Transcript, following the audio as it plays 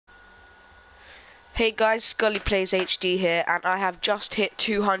Hey guys, Scully Plays HD here, and I have just hit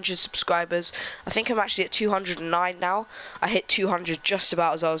 200 subscribers. I think I'm actually at 209 now. I hit 200 just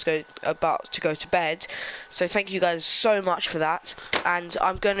about as I was about to go to bed. So thank you guys so much for that. And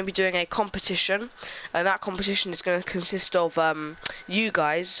I'm going to be doing a competition, and that competition is going to consist of you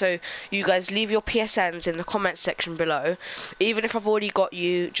guys. So you guys leave your PSNs in the comments section below. Even if I've already got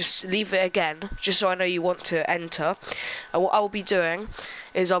you, just leave it again, just so I know you want to enter. And what I will be doing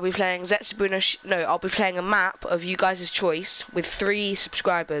is I'll be playing I'll be playing a map of you guys' choice with 3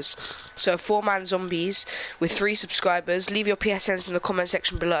 subscribers. So 4-man zombies with 3 subscribers. Leave your PSNs in the comment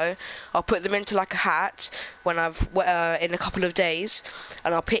section below. I'll put them into like a hat when in a couple of days,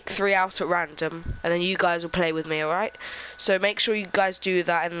 and I'll pick 3 out at random, and then you guys will play with me, alright? So make sure you guys do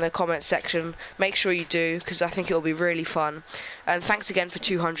that in the comment section. Make sure you do, because I think it will be really fun. And thanks again for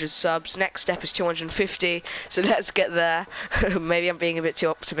 200 subs. Next step is 250, so let's get there. Maybe I'm being a bit too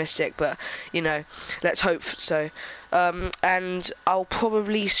optimistic, but you know, let's hope so. And I'll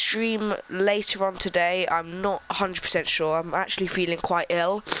probably stream later on today. I'm not 100% sure. I'm actually feeling quite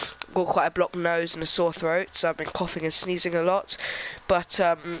ill. Got quite a blocked nose and a sore throat, so I've been coughing and sneezing a lot. But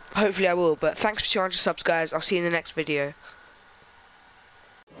hopefully I will. But thanks for 200 subs, guys. I'll see you in the next video.